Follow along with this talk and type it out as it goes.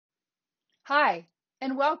Hi,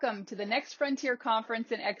 and welcome to the Next Frontier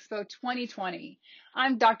Conference and Expo 2020.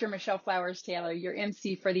 I'm Dr. Michelle Flowers-Taylor, your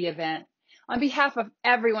MC for the event. On behalf of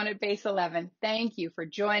everyone at Base 11, thank you for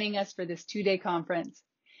joining us for this two-day conference.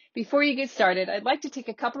 Before you get started, I'd like to take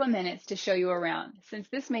a couple of minutes to show you around, since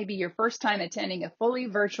this may be your first time attending a fully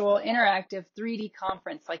virtual, interactive 3D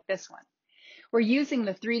conference like this one. We're using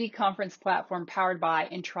the 3D conference platform powered by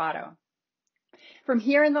Intrado. From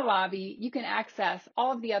here in the lobby, you can access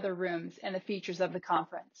all of the other rooms and the features of the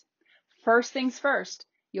conference. First things first,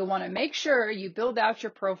 you'll want to make sure you build out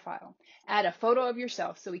your profile. Add a photo of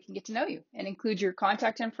yourself so we can get to know you, and include your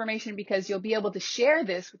contact information because you'll be able to share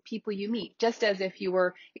this with people you meet, just as if you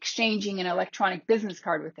were exchanging an electronic business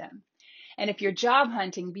card with them. And if you're job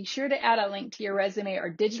hunting, be sure to add a link to your resume or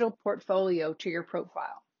digital portfolio to your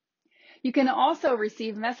profile. You can also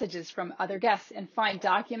receive messages from other guests and find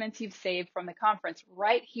documents you've saved from the conference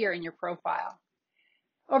right here in your profile.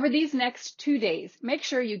 Over these next 2 days, make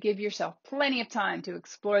sure you give yourself plenty of time to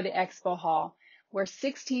explore the Expo Hall, where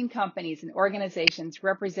 16 companies and organizations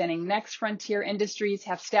representing Next Frontier Industries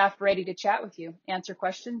have staff ready to chat with you, answer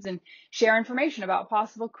questions, and share information about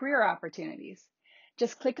possible career opportunities.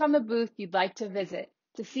 Just click on the booth you'd like to visit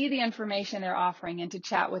to see the information they're offering and to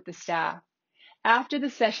chat with the staff. After the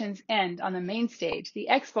sessions end on the main stage, the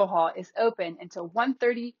Expo Hall is open until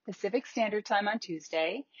 1:30 Pacific Standard Time on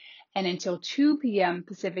Tuesday and until 2 p.m.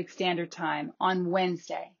 Pacific Standard Time on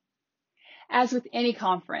Wednesday. As with any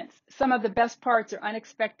conference, some of the best parts are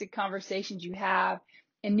unexpected conversations you have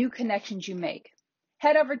and new connections you make.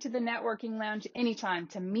 Head over to the networking lounge anytime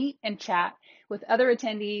to meet and chat with other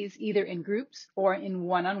attendees, either in groups or in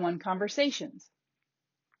one-on-one conversations.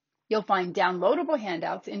 You'll find downloadable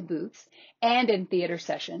handouts in booths and in theater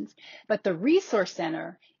sessions, but the Resource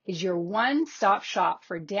Center is your one-stop shop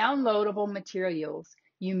for downloadable materials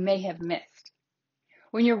you may have missed.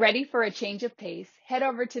 When you're ready for a change of pace, head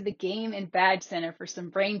over to the Game and Badge Center for some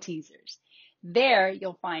brain teasers. There,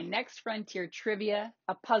 you'll find Next Frontier trivia,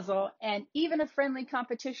 a puzzle, and even a friendly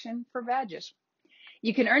competition for badges.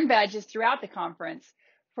 You can earn badges throughout the conference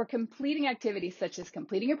for completing activities such as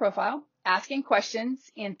completing your profile, asking questions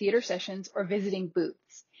in theater sessions, or visiting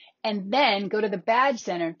booths. And then go to the Badge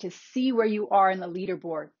Center to see where you are in the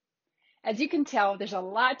leaderboard. As you can tell, there's a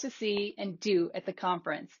lot to see and do at the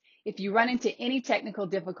conference. If you run into any technical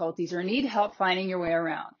difficulties or need help finding your way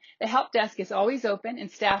around, the help desk is always open and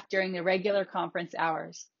staffed during the regular conference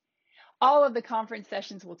hours. All of the conference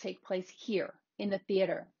sessions will take place here in the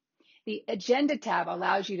theater. The Agenda tab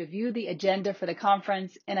allows you to view the agenda for the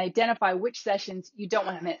conference and identify which sessions you don't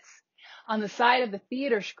want to miss. On the side of the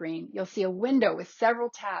theater screen, you'll see a window with several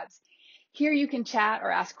tabs. Here you can chat or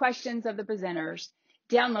ask questions of the presenters,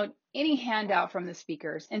 download any handout from the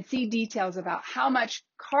speakers, and see details about how much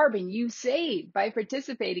carbon you save by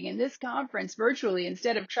participating in this conference virtually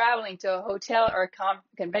instead of traveling to a hotel or a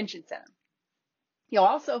convention center. You'll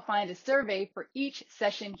also find a survey for each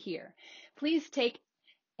session here. Please take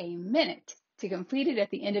a minute to complete it at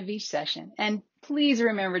the end of each session. And please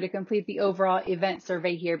remember to complete the overall event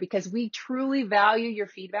survey here because we truly value your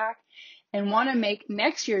feedback and want to make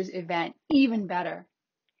next year's event even better.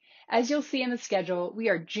 As you'll see in the schedule, we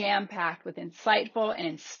are jam-packed with insightful and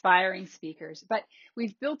inspiring speakers, but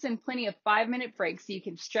we've built in plenty of 5-minute breaks so you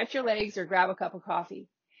can stretch your legs or grab a cup of coffee.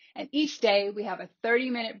 And each day we have a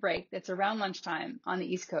 30-minute break that's around lunchtime on the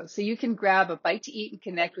East Coast, so you can grab a bite to eat and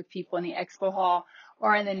connect with people in the Expo Hall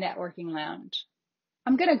or in the networking lounge.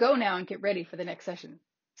 I'm going to go now and get ready for the next session.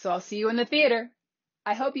 So I'll see you in the theater.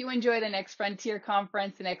 I hope you enjoy the Next Frontier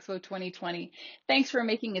Conference and Expo 2020. Thanks for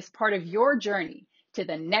making us part of your journey to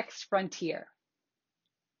the next frontier.